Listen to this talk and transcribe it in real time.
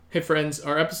Hey friends,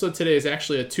 our episode today is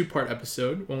actually a two-part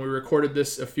episode. When we recorded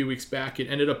this a few weeks back, it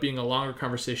ended up being a longer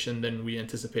conversation than we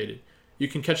anticipated. You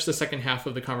can catch the second half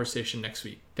of the conversation next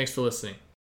week. Thanks for listening.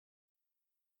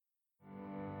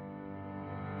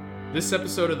 This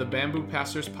episode of the Bamboo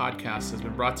Pastors Podcast has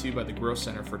been brought to you by the Grow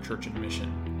Center for Church and Mission.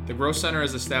 The Grow Center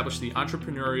has established the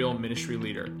Entrepreneurial Ministry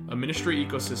Leader, a ministry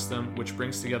ecosystem which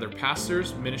brings together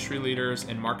pastors, ministry leaders,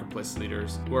 and marketplace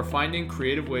leaders who are finding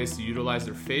creative ways to utilize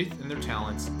their faith and their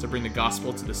talents to bring the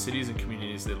gospel to the cities and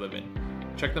communities they live in.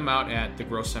 Check them out at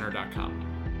thegrowcenter.com.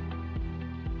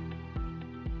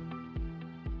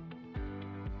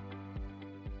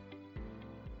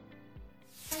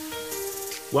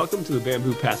 Welcome to the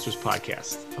Bamboo Pastors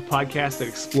Podcast, a podcast that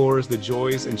explores the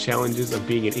joys and challenges of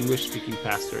being an English-speaking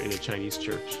pastor in a Chinese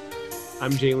church.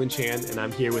 I'm Jalen Chan, and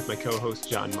I'm here with my co-host,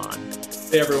 John Mon.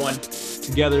 Hey, everyone.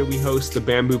 Together, we host the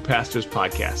Bamboo Pastors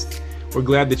Podcast. We're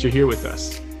glad that you're here with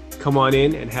us. Come on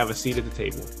in and have a seat at the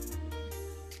table.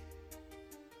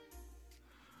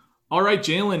 All right,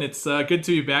 Jalen, it's good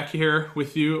to be back here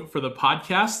with you for the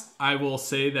podcast. I will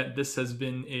say that this has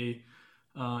been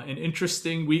an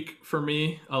interesting week for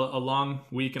me, a long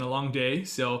week and a long day.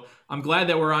 So I'm glad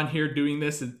that we're on here doing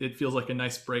this. It feels like a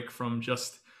nice break from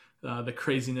just the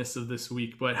craziness of this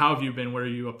week. But how have you been? What are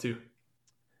you up to?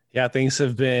 Yeah, things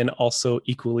have been also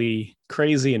equally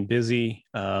crazy and busy.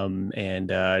 Learning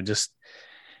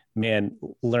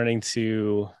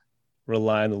to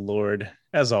rely on the Lord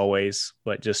as always,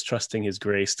 but just trusting his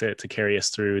grace to carry us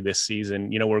through this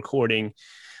season. You know, we're recording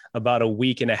about a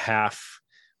week and a half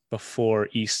before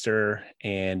Easter,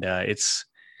 and it's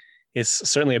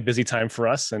certainly a busy time for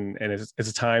us, and it's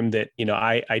a time that, you know,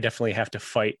 I definitely have to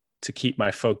fight to keep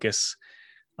my focus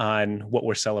on what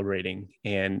we're celebrating,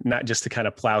 and not just to kind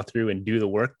of plow through and do the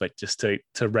work, but just to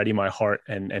ready my heart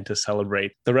and to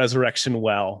celebrate the resurrection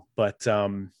well. But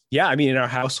in our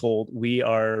household, we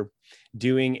are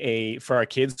doing for our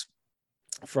kids,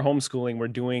 for homeschooling, we're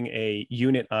doing a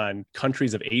unit on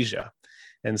countries of Asia.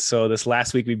 And so this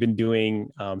last week we've been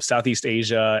doing Southeast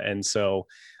Asia, and so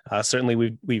certainly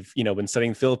we've been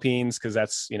studying the Philippines because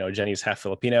that's, Jenny's half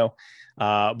Filipino.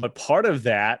 But part of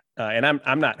that, and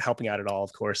I'm not helping out at all,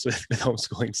 of course, with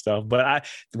homeschooling stuff. But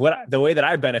the way that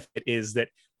I benefit is that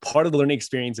part of the learning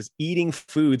experience is eating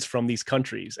foods from these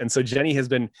countries. And so Jenny has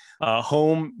been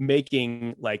home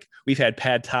making, like, we've had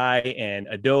pad thai and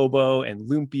adobo and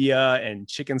lumpia and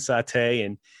chicken satay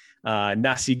and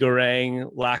nasi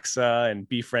goreng, laksa, and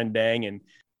beef rendang. And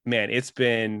man, it's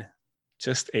been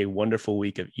just a wonderful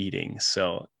week of eating.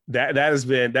 So that's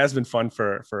been fun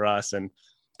for us. And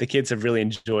the kids have really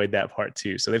enjoyed that part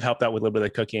too. So they've helped out with a little bit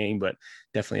of cooking, but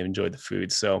definitely have enjoyed the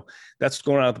food. So that's what's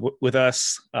going on with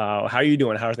us. How are you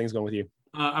doing? How are things going with you?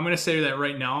 I'm going to say that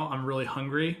right now I'm really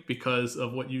hungry because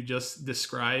of what you just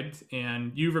described.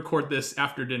 And you record this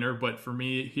after dinner, but for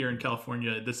me here in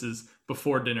California, this is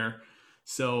before dinner.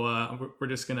 So I'm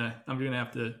going to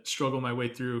have to struggle my way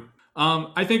through.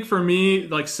 I think for me,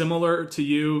 like similar to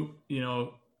you,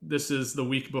 this is the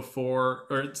week before,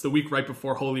 or it's the week right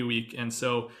before Holy Week. And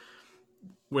so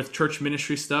with church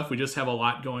ministry stuff, we just have a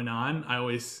lot going on. I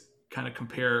always kind of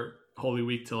compare Holy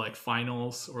Week to like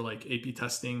finals or like AP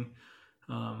testing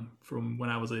from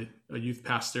when I was a youth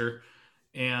pastor.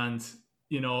 And,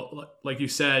 like you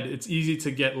said, it's easy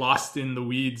to get lost in the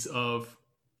weeds of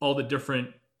all the different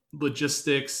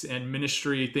logistics and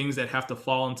ministry things that have to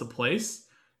fall into place,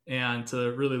 and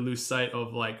to really lose sight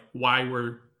of like why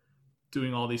we're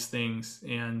doing all these things,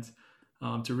 and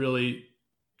to really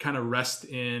kind of rest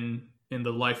in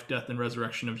the life, death, and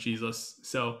resurrection of Jesus.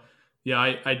 So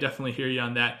yeah, I definitely hear you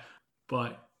on that.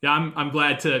 But yeah, I'm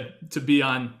glad to be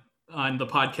on the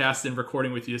podcast and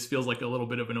recording with you. This feels like a little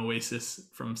bit of an oasis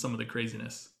from some of the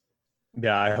craziness.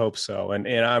 Yeah, I hope so. And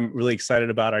I'm really excited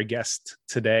about our guest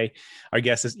today. Our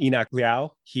guest is Enoch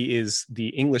Liao. He is the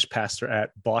English pastor at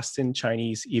Boston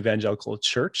Chinese Evangelical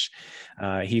Church.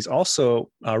 He's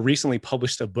also recently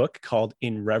published a book called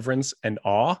In Reverence and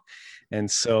Awe.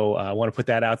 And so I want to put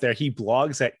that out there. He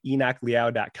blogs at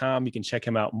enochliao.com. You can check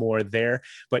him out more there.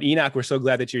 But Enoch, we're so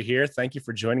glad that you're here. Thank you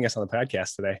for joining us on the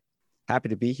podcast today. Happy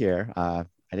to be here.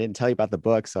 I didn't tell you about the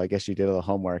book, so I guess you did a little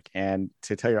homework. And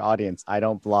to tell your audience, I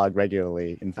don't blog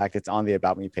regularly. In fact, it's on the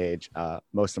About Me page.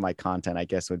 Most of my content, I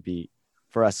guess, would be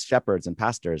for us shepherds and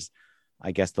pastors.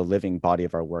 I guess the living body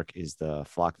of our work is the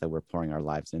flock that we're pouring our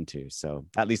lives into. So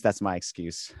at least that's my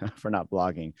excuse for not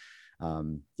blogging.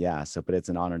 But it's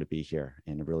an honor to be here,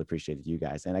 and I really appreciated you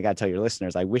guys. And I got to tell your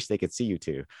listeners, I wish they could see you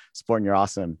two sporting your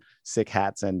awesome sick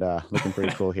hats and looking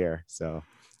pretty cool here. So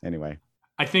anyway.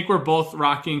 I think we're both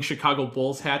rocking Chicago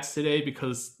Bulls hats today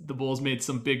because the Bulls made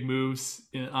some big moves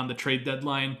on the trade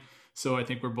deadline. So I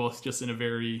think we're both just in a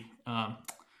very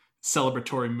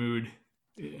celebratory mood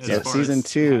as So far season as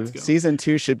two, hats go. season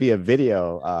two should be a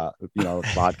video,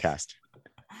 podcast.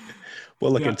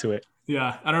 We'll look Yeah. into it.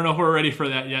 Yeah. I don't know if we're ready for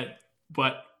that yet,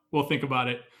 but we'll think about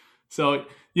it. So,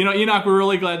 Enoch, we're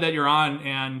really glad that you're on.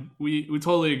 And we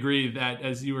totally agree that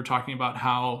as you were talking about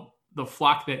how the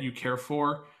flock that you care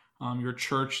for, your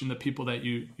church and the people that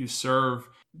you serve,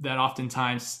 that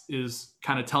oftentimes is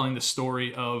kind of telling the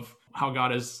story of how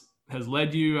God has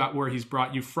led you, where he's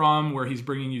brought you from, where he's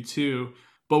bringing you to.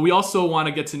 But we also want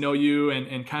to get to know you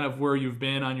and kind of where you've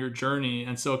been on your journey.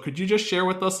 And so could you just share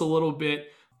with us a little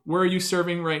bit, where are you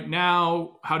serving right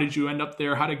now? How did you end up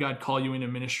there? How did God call you into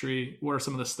ministry? What are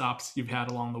some of the stops you've had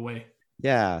along the way?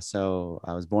 Yeah, so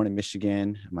I was born in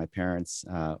Michigan. My parents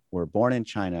were born in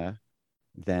China,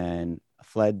 then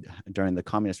fled during the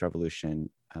Communist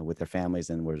Revolution with their families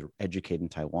and were educated in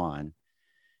Taiwan,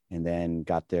 and then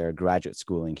got their graduate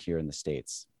schooling here in the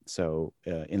States. So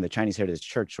in the Chinese Heritage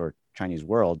Church or Chinese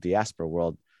world, diaspora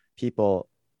world, people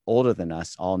older than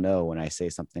us all know when I say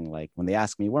something like, when they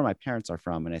ask me where my parents are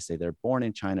from, and I say they're born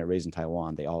in China, raised in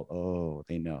Taiwan, they all,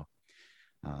 they know.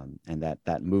 And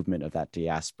that movement of that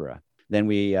diaspora. Then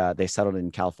they settled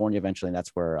in California eventually, and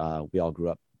that's where we all grew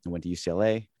up. I went to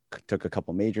UCLA, took a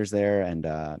couple majors there, and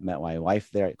met my wife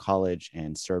there at college,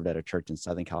 and served at a church in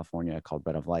Southern California called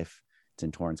Bread of Life. It's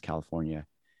in Torrance, California.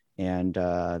 And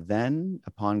then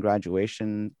upon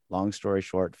graduation, long story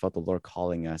short, felt the Lord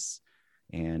calling us,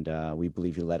 and we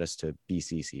believe he led us to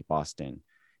BCC, Boston.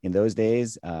 In those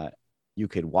days, you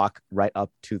could walk right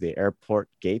up to the airport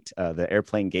gate, the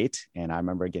airplane gate. And I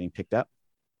remember getting picked up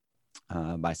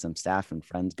by some staff and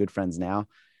friends, good friends now,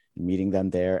 and meeting them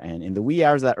there. And in the wee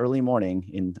hours of that early morning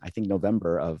in, I think,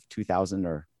 November of 2000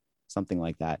 or something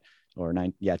like that, or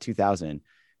 2000,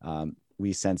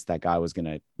 we sensed that God was going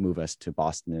to move us to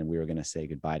Boston, and we were going to say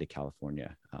goodbye to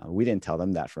California. We didn't tell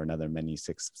them that for another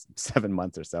 6-7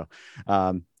 months or so.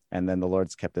 And then the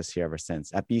Lord's kept us here ever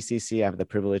since. At BCC, I have the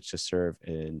privilege to serve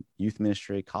in youth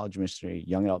ministry, college ministry,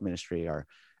 young adult ministry, our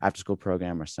after-school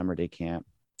program, our summer day camp,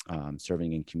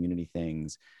 serving in community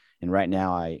things. And right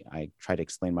now, I try to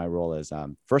explain my role as,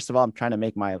 first of all, I'm trying to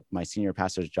make my senior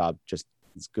pastor's job just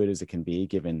as good as it can be,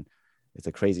 given it's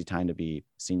a crazy time to be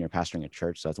senior pastoring a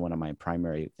church. So that's one of my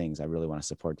primary things. I really want to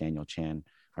support Daniel Chan,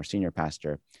 our senior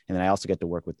pastor. And then I also get to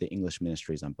work with the English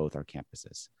ministries on both our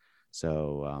campuses.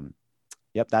 So,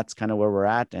 yep, that's kind of where we're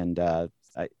at. And I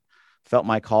felt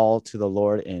my call to the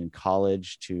Lord in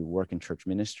college to work in church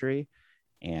ministry,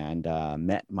 and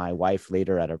met my wife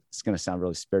later at it's going to sound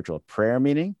really spiritual, a prayer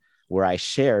meeting, where I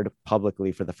shared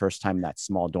publicly for the first time in that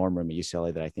small dorm room at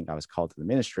UCLA that I think I was called to the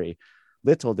ministry.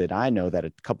 Little did I know that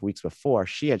a couple weeks before,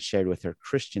 she had shared with her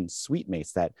Christian suite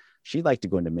mates that she'd like to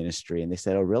go into ministry. And they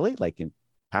said, "Oh, really? Like in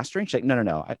pastoring?" She's like,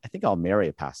 no. I think I'll marry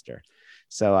a pastor.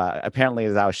 So apparently,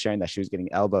 as I was sharing that, she was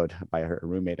getting elbowed by her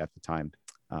roommate at the time.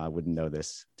 I wouldn't know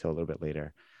this till a little bit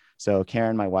later. So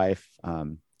Karen, my wife,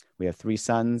 we have 3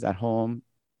 sons at home: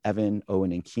 Evan,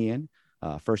 Owen, and Kian.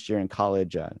 First year in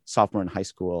college, sophomore in high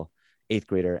school, 8th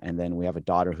grader. And then we have a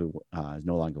daughter who is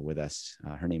no longer with us.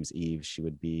 Her name is Eve. She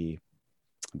would be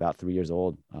about 3 years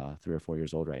old, 3 or 4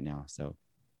 years old right now. So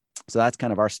that's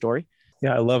kind of our story.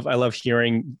 Yeah, I love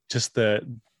hearing just the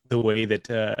way that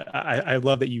I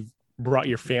love that you've brought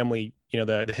your family,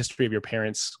 the history of your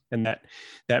parents and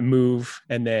that move,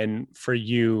 and then for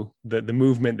you, the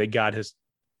movement that God has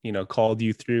called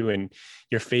you through, and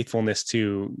your faithfulness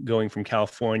to going from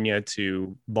California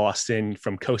to Boston,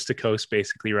 from coast to coast,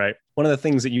 basically, right? One of the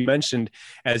things that you mentioned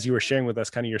as you were sharing with us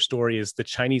kind of your story is the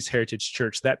Chinese Heritage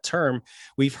Church. That term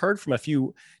we've heard from a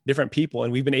few different people,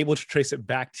 and we've been able to trace it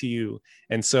back to you.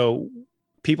 And so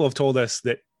people have told us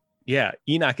that, yeah,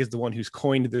 Enoch is the one who's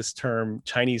coined this term,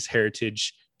 Chinese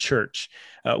Heritage Church.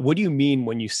 What do you mean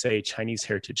when you say Chinese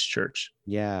Heritage Church?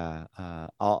 Yeah,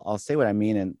 I'll say what I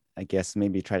mean, and I guess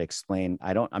maybe try to explain.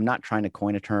 I'm not trying to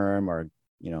coin a term or,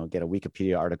 get a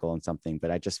Wikipedia article on something,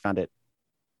 but I just found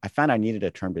I needed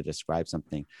a term to describe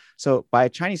something. So by a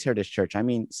Chinese Heritage Church, I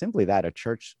mean simply that, a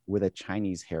church with a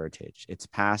Chinese heritage. Its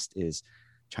past is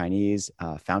Chinese,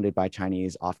 founded by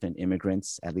Chinese, often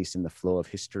immigrants, at least in the flow of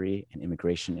history and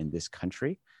immigration in this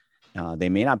country. They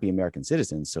may not be American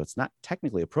citizens, so it's not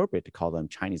technically appropriate to call them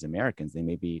Chinese Americans. They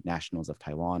may be nationals of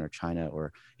Taiwan or China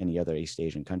or any other East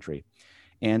Asian country.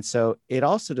 And so it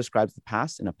also describes the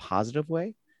past in a positive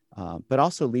way, but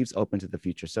also leaves open to the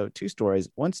future. So 2 stories.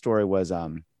 One story was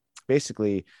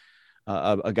basically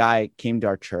a guy came to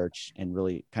our church and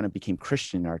really kind of became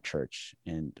Christian in our church,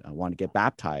 and wanted to get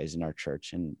baptized in our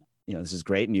church. And this is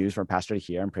great news for a pastor to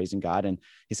hear. I'm praising God. And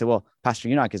he said, well, Pastor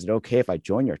Enoch, is it okay if I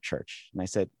join your church? And I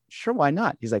said, sure, why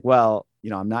not? He's like, well,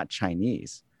 I'm not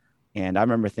Chinese. And I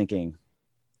remember thinking,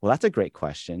 well, that's a great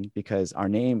question, because our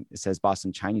name, it says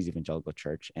Boston Chinese Evangelical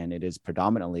Church, and it is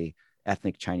predominantly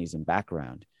ethnic Chinese in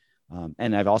background.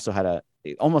 And I've also had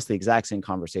almost the exact same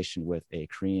conversation with a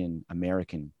Korean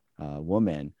American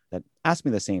woman that asked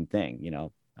me the same thing,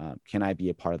 can I be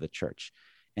a part of the church?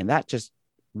 And that just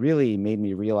really made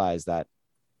me realize that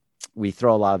we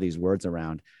throw a lot of these words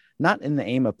around, not in the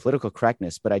aim of political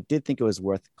correctness, but I did think it was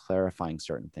worth clarifying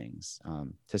certain things.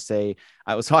 To say,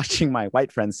 I was watching my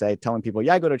white friends telling people,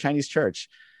 yeah, I go to a Chinese church.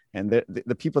 And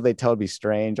the people they tell would be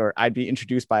strange, or I'd be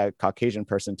introduced by a Caucasian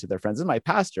person to their friends. This is my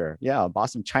pastor. Yeah,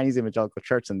 Boston Chinese Evangelical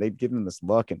Church. And they'd give them this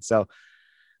look. And so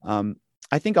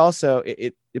I think also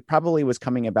it probably was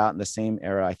coming about in the same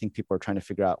era. I think people are trying to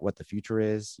figure out what the future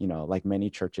is, like many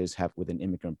churches have with an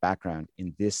immigrant background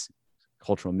in this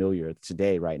cultural milieu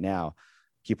today, right now.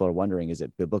 People are wondering, is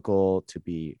it biblical to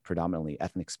be predominantly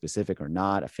ethnic specific or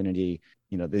not? Affinity,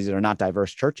 these are not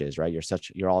diverse churches, right?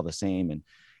 You're all the same.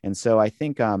 And so I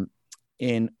think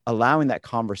in allowing that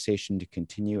conversation to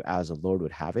continue as the Lord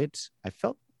would have it, I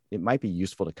felt it might be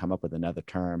useful to come up with another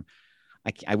term.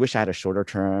 I wish I had a shorter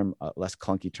term, a less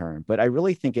clunky term, but I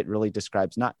really think it really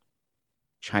describes not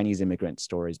Chinese immigrant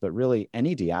stories, but really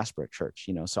any diaspora church,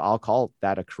 so I'll call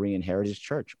that a Korean heritage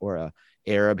church, or a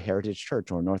Arab heritage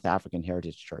church, or North African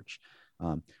heritage church.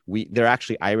 There are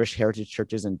actually Irish heritage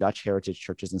churches and Dutch heritage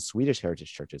churches and Swedish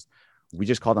heritage churches. We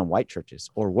just call them white churches,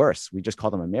 or worse, we just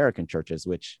call them American churches,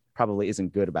 which probably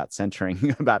isn't good about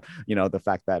centering about, the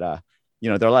fact that,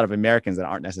 there are a lot of Americans that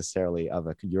aren't necessarily of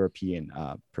a European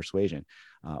persuasion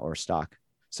or stock.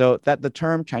 So that the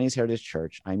term Chinese heritage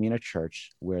church, I mean a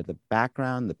church where the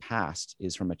background, the past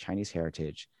is from a Chinese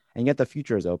heritage, and yet the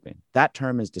future is open. That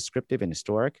term is descriptive and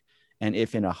historic. And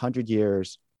if in 100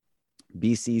 years,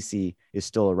 BCC is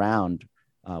still around,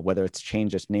 whether it's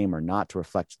changed its name or not to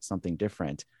reflect something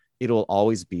different, it'll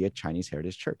always be a Chinese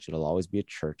heritage church. It'll always be a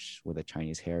church with a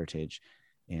Chinese heritage.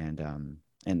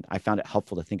 And I found it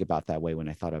helpful to think about that way when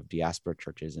I thought of diaspora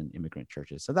churches and immigrant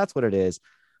churches. So that's what it is.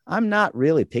 I'm not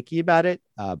really picky about it,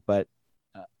 but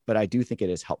I do think it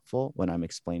is helpful when I'm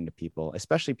explaining to people,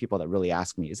 especially people that really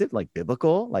ask me, is it like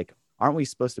biblical? Like, aren't we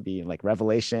supposed to be in like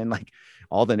Revelation, like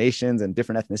all the nations and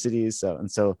different ethnicities?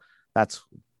 So that's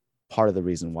part of the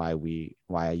reason why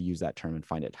I use that term and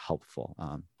find it helpful.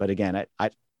 But again,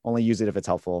 I only use it if it's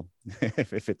helpful,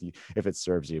 if it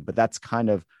serves you. But that's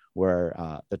kind of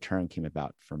where the term came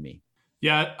about for me.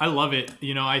 Yeah, I love it.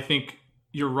 I think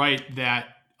you're right that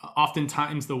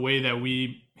oftentimes the way that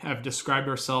we have described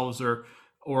ourselves or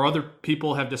other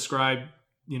people have described,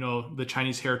 the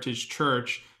Chinese Heritage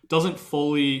Church doesn't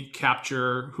fully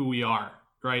capture who we are,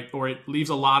 right? Or it leaves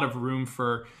a lot of room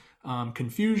for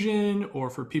confusion,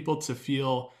 or for people to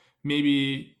feel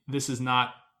maybe this is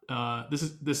not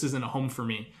this isn't a home for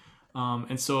me.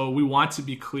 And so we want to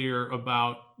be clear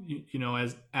about,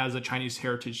 as a Chinese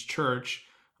Heritage Church,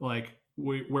 like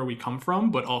where we come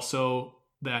from, but also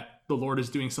that the Lord is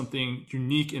doing something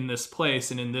unique in this place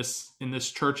and in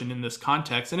this church and in this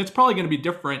context. And it's probably going to be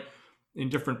different in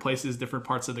different places, different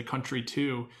parts of the country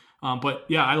too. But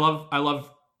yeah, I love,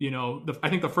 I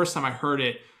think the first time I heard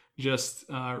it, just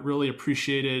really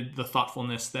appreciated the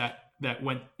thoughtfulness that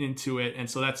went into it. And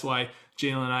so that's why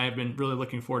Jalen and I have been really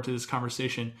looking forward to this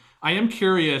conversation. I am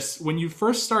curious, when you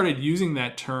first started using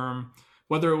that term,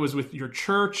 whether it was with your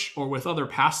church or with other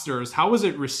pastors, how was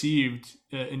it received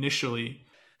initially?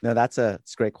 No, that's a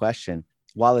great question.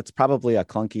 While it's probably a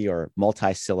clunky or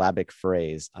multi-syllabic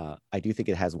phrase, I do think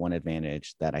it has one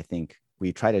advantage that I think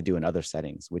we try to do in other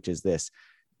settings, which is this: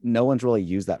 no one's really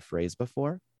used that phrase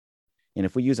before. And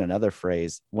if we use another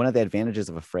phrase, one of the advantages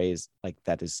of a phrase like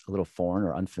that is a little foreign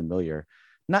or unfamiliar,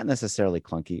 not necessarily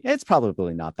clunky. It's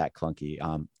probably not that clunky.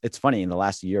 It's funny, in the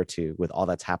last year or two, with all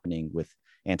that's happening with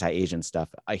anti-Asian stuff,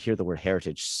 I hear the word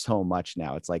heritage so much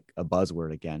now. It's like a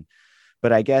buzzword again.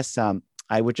 But I guess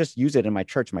I would just use it in my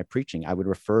church, my preaching. I would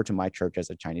refer to my church as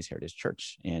a Chinese Heritage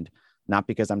Church. And not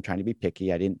because I'm trying to be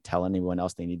picky. I didn't tell anyone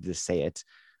else they needed to say it.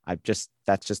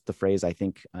 That's just the phrase I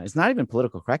think. It's not even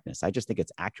political correctness. I just think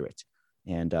it's accurate.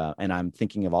 And I'm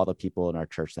thinking of all the people in our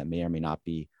church that may or may not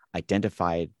be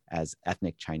identified as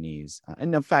ethnic Chinese.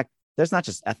 And in fact, there's not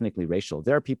just ethnically racial.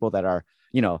 There are people that are,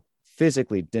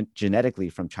 physically, genetically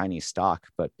from Chinese stock,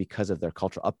 but because of their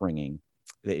cultural upbringing,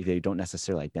 they don't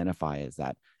necessarily identify as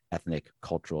that ethnic,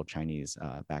 cultural Chinese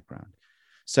background.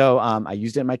 So I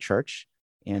used it in my church.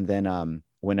 And then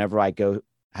whenever I go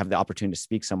have the opportunity to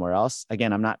speak somewhere else,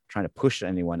 again, I'm not trying to push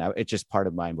anyone out. It's just part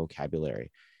of my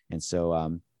vocabulary. And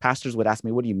so pastors would ask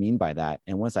me, what do you mean by that?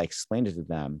 And once I explained it to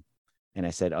them, and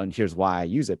I said, oh, and here's why I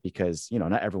use it, because,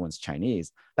 not everyone's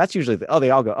Chinese. That's usually, they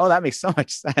all go, oh, that makes so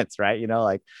much sense, right?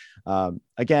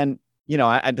 Again,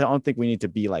 I don't think we need to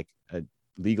be like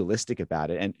legalistic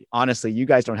about it. And honestly, you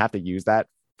guys don't have to use that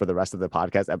for the rest of the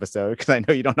podcast episode, because I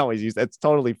know you don't always use that. It's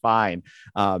totally fine.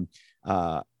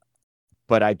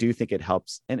 But I do think it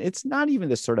helps. And it's not even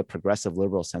this sort of progressive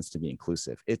liberal sense to be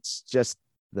inclusive. It's just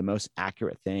the most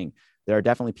accurate thing. There are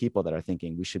definitely people that are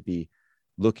thinking we should be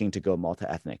looking to go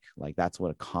multi-ethnic. Like that's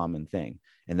what a common thing.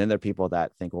 And then there are people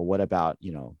that think, well, what about,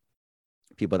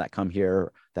 people that come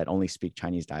here that only speak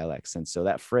Chinese dialects? And so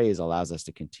that phrase allows us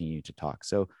to continue to talk.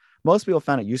 So most people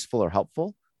found it useful or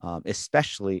helpful,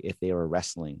 especially if they were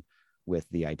wrestling with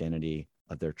the identity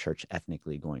of their church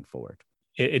ethnically going forward.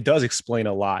 It does explain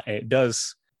a lot. And it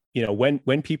does,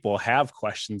 when people have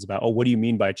questions about, oh, what do you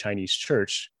mean by Chinese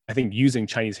church? I think using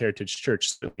Chinese Heritage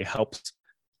Church certainly helps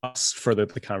us further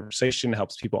the conversation,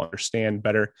 helps people understand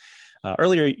better.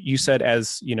 Earlier, you said,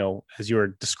 as you were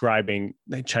describing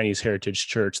the Chinese Heritage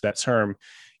Church, that term,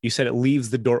 you said it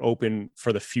leaves the door open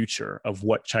for the future of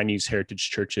what Chinese heritage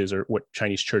churches or what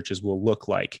Chinese churches will look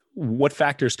like. What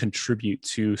factors contribute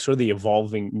to sort of the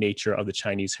evolving nature of the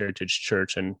Chinese Heritage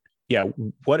Church? And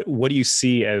what do you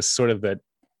see as sort of the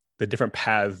different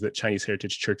paths that Chinese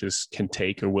heritage churches can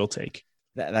take or will take?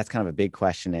 That's kind of a big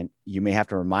question. And you may have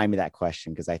to remind me that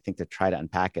question, because I think to try to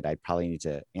unpack it, I'd probably need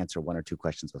to answer one or two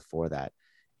questions before that.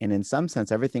 And in some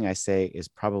sense, everything I say is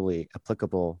probably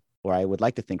applicable, or I would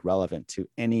like to think relevant to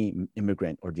any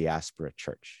immigrant or diaspora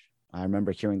church. I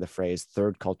remember hearing the phrase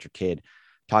third culture kid,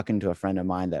 talking to a friend of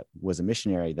mine that was a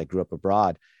missionary that grew up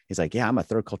abroad. He's like, yeah, I'm a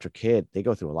third culture kid. They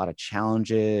go through a lot of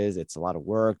challenges. It's a lot of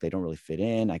work. They don't really fit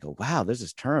in. I go, wow, there's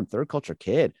this term, third culture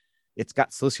kid. It's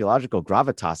got sociological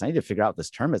gravitas. I need to figure out what this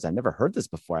term is. I've never heard this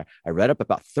before. I read up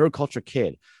about third culture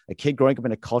kid, a kid growing up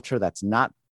in a culture that's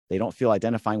not, they don't feel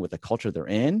identifying with the culture they're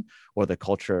in, or the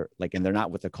culture, and they're not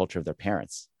with the culture of their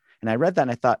parents. And I read that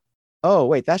and I thought, oh,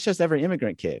 wait, that's just every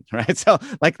immigrant kid, right? So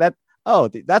that, oh,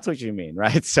 that's what you mean,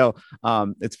 right? So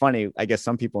it's funny. I guess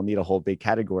some people need a whole big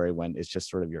category when it's just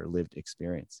sort of your lived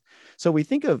experience. So we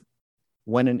think of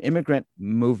when an immigrant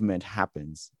movement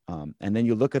happens, and then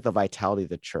you look at the vitality of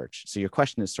the church. So your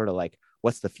question is sort of like,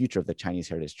 what's the future of the Chinese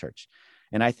Heritage Church?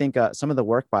 And I think some of the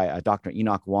work by Dr.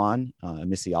 Enoch Liao, a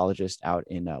missiologist out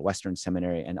in Western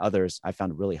Seminary, and others, I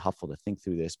found really helpful to think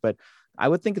through this. But I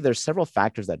would think there's several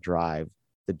factors that drive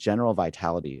the general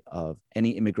vitality of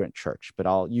any immigrant church, but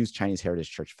I'll use Chinese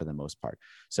Heritage Church for the most part.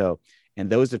 So, and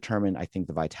those determine, I think,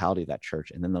 the vitality of that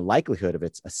church, and then the likelihood of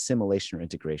its assimilation or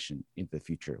integration into the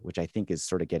future, which I think is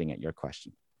sort of getting at your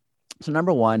question. So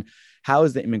number one, how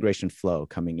is the immigration flow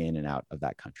coming in and out of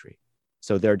that country?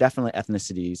 So there are definitely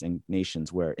ethnicities and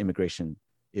nations where immigration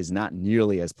is not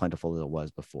nearly as plentiful as it was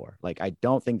before. Like, I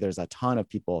don't think there's a ton of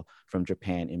people from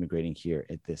Japan immigrating here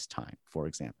at this time, for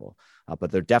example.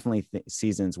 But there are definitely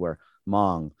seasons where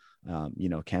Hmong,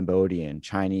 Cambodian,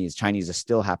 Chinese is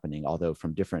still happening, although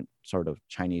from different sort of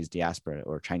Chinese diaspora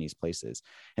or Chinese places.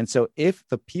 And so if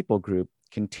the people group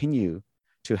continue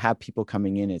to have people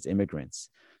coming in as immigrants,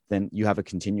 then you have a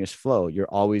continuous flow. You're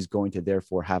always going to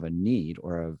therefore have a need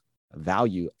or a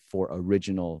value for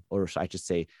original, or I should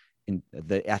say, in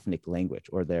the ethnic language,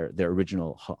 or their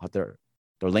original, their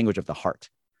language of the heart.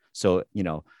 So,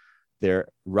 their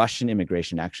Russian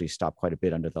immigration actually stopped quite a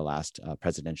bit under the last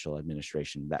presidential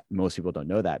administration. That most people don't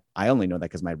know that. I only know that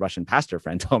because my Russian pastor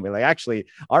friend told me, actually,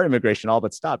 our immigration all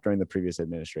but stopped during the previous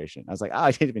administration. I was like,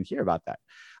 I didn't even hear about that.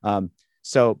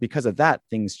 So because of that,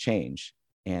 things change.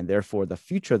 And therefore, the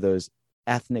future of those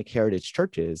ethnic heritage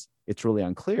churches, it's really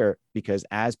unclear, because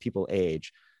as people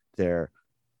age,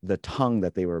 the tongue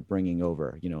that they were bringing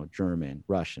over, German,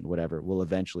 Russian, whatever, will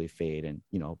eventually fade and,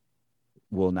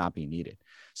 will not be needed.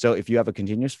 So if you have a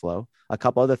continuous flow, a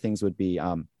couple other things would be,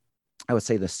 I would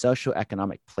say the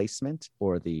socioeconomic placement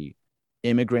or the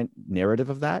immigrant narrative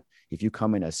of that. If you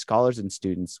come in as scholars and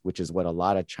students, which is what a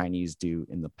lot of Chinese do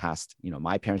in the past,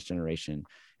 my parents' generation,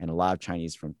 and a lot of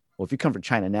Chinese if you come from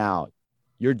China now,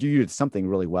 you did something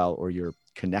really well, or you're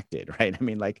connected, right? I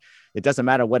mean, it doesn't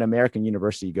matter what American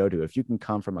university you go to. If you can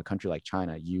come from a country like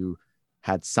China, you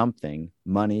had something,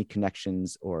 money,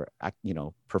 connections, or,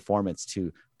 performance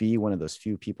to be one of those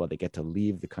few people that get to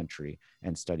leave the country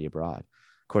and study abroad.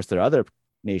 Of course, there are other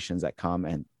nations that come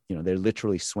and, they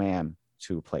literally swam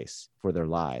to a place for their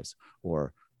lives,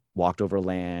 or walked over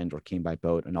land, or came by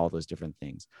boat, and all those different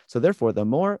things. So therefore, the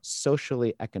more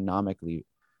socially, economically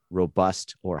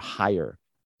robust or higher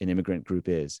an immigrant group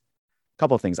is, a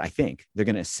couple of things. I think they're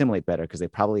going to assimilate better because they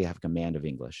probably have command of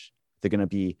English. They're going to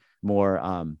be more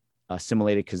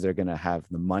assimilated because they're going to have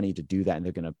the money to do that, and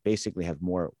they're going to basically have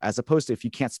more, as opposed to if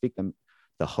you can't speak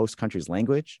the host country's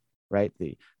language, right?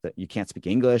 You can't speak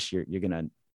English, you're going to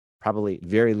probably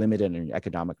very limited in your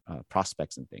economic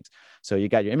prospects and things. So you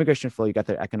got your immigration flow, you got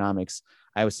their economics.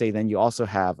 I would say then you also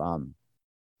have,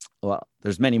 well,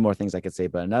 there's many more things I could say,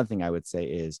 but another thing I would say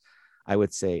is, I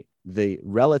would say the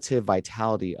relative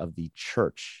vitality of the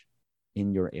church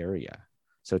in your area.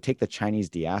 So take the Chinese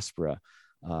diaspora,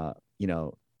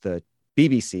 the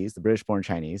BBCs, the British born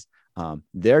Chinese,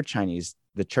 they're Chinese,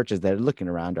 the churches that are looking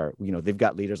around are, they've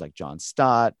got leaders like John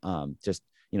Stott,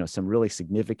 some really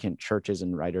significant churches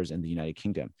and writers in the United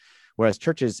Kingdom. Whereas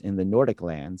churches in the Nordic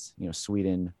lands,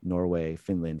 Sweden, Norway,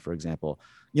 Finland, for example,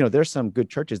 there's some good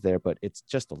churches there, but it's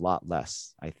just a lot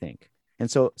less, I think. And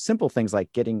so simple things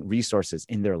like getting resources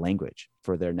in their language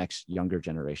for their next younger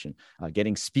generation,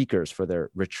 getting speakers for their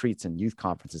retreats and youth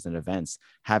conferences and events,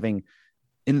 having,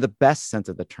 in the best sense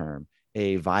of the term,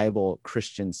 a viable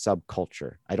Christian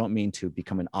subculture. I don't mean to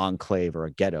become an enclave or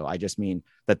a ghetto. I just mean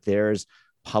that there's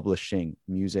publishing,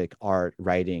 music, art,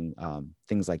 writing,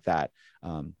 things like that.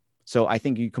 So I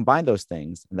think you combine those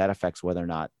things, and that affects whether or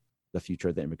not the future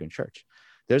of the immigrant church.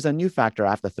 There's a new factor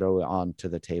I have to throw on to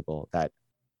the table that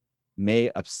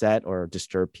may upset or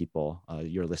disturb people,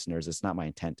 your listeners. It's not my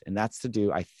intent. And that's to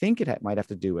do, I think it might have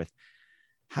to do with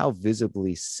how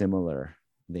visibly similar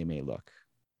they may look.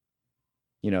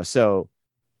 So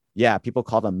yeah, people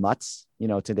call them mutts.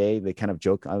 Today they kind of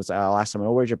joke. I'll ask someone,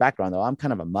 "Oh, where's your background?" Though I'm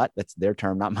kind of a mutt. That's their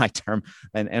term, not my term.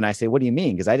 And I say, "What do you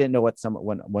mean?" Because I didn't know what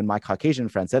when my Caucasian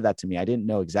friend said that to me, I didn't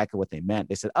know exactly what they meant.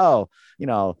 They said, "Oh,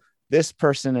 this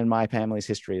person in my family's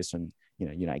history is from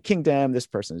United Kingdom. This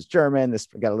person is German. This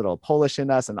got a little Polish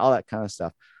in us, and all that kind of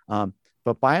stuff."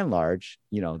 But by and large,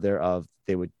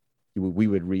 they would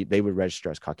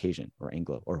register as Caucasian or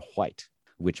Anglo or white,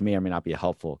 which may or may not be a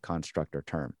helpful construct or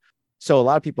term. So a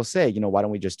lot of people say, why don't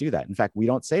we just do that? In fact, we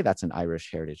don't say that's an Irish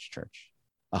heritage church.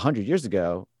 100 years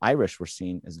ago, Irish were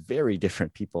seen as very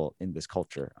different people in this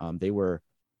culture. They were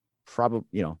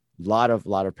probably, a lot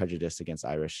of prejudice against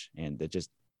Irish. And it just,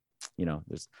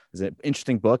 there's an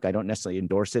interesting book. I don't necessarily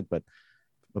endorse it, but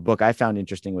the book I found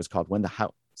interesting was called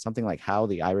something like How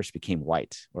the Irish Became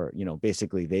White, or,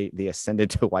 basically they ascended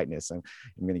to whiteness. I'm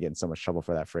going to get in so much trouble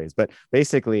for that phrase, but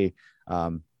basically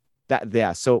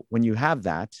so when you have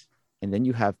that, and then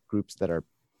you have groups that are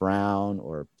brown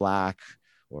or black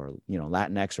or,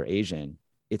 Latinx or Asian,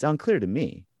 it's unclear to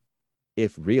me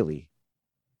if really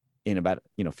in about,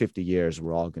 50 years,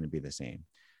 we're all going to be the same.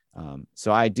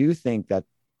 So I do think that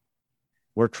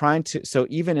we're trying to, so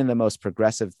even in the most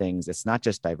progressive things, it's not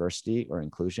just diversity or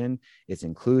inclusion, it's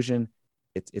inclusion.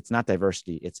 It's not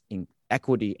diversity, it's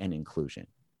equity and inclusion.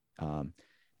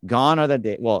 Gone are the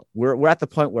days. Well, we're at the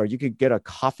point where you could get a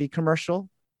coffee commercial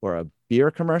or a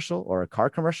beer commercial or a car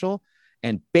commercial,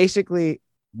 and basically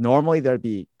normally there'd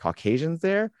be Caucasians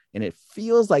there, and it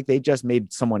feels like they just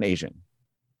made someone Asian,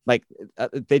 like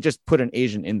they just put an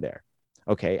Asian in there.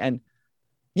 Okay, and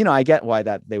I get why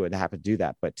that they would have to do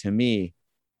that, but to me,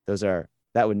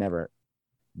 that would never,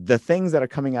 the things that are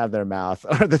coming out of their mouth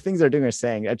or the things they're doing or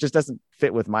saying, it just doesn't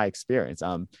fit with my experience.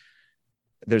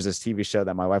 There's this TV show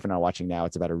that my wife and I are watching now.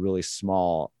 It's about a really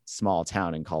small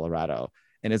town in Colorado.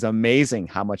 And it's amazing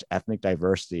how much ethnic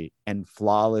diversity and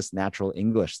flawless natural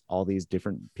English, all these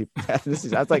different people,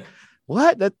 ethnicities. I was like,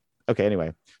 what? Okay,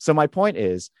 anyway. So my point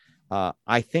is,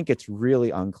 I think it's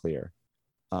really unclear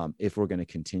if we're going to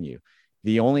continue.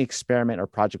 The only experiment or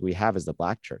project we have is the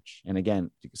Black church. And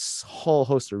again, a whole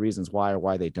host of reasons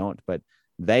why they don't, but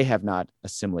they have not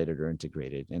assimilated or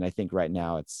integrated. And I think right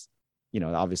now it's,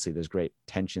 obviously there's great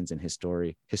tensions and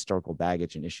historical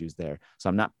baggage and issues there. So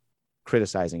I'm not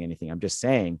criticizing anything. I'm just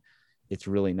saying it's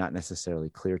really not necessarily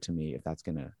clear to me if that's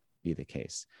going to be the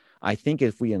case. I think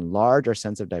if we enlarge our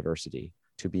sense of diversity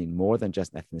to being more than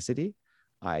just ethnicity,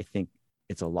 I think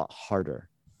it's a lot harder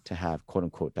to have quote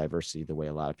unquote diversity the way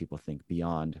a lot of people think,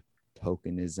 beyond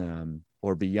tokenism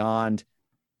or beyond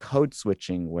code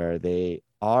switching, where they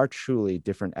are truly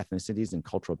different ethnicities and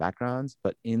cultural backgrounds,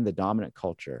 but in the dominant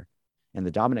culture. And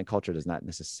the dominant culture does not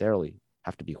necessarily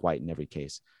have to be white in every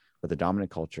case, but the dominant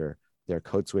culture, they're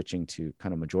code switching to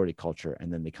kind of majority culture,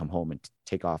 and then they come home and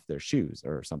take off their shoes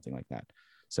or something like that.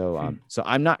 So, so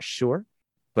I'm not sure,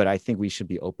 but I think we should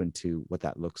be open to what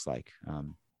that looks like.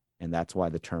 And that's why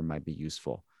the term might be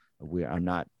useful. I'm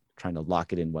not trying to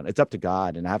lock it in one. It's up to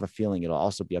God. And I have a feeling it'll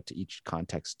also be up to each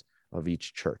context of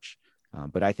each church.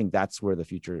 But I think that's where the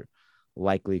future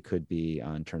likely could be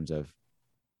in terms of,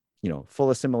 full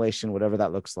assimilation, whatever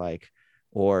that looks like,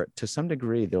 or to some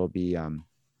degree,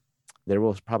 there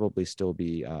will probably still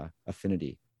be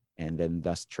affinity. And then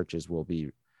thus churches will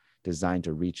be, designed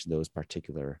to reach those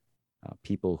particular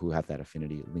people who have that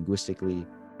affinity linguistically,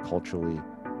 culturally,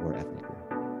 or ethnically.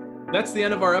 That's the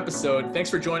end of our episode. Thanks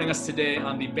for joining us today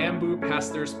on the Bamboo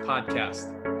Pastors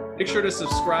Podcast. Make sure to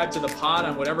subscribe to the pod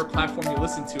on whatever platform you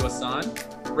listen to us on.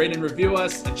 Rate and review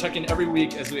us, and check in every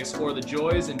week as we explore the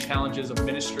joys and challenges of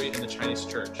ministry in the Chinese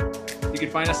church. You can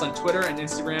find us on Twitter and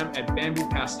Instagram at Bamboo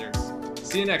Pastors.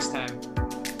 See you next time.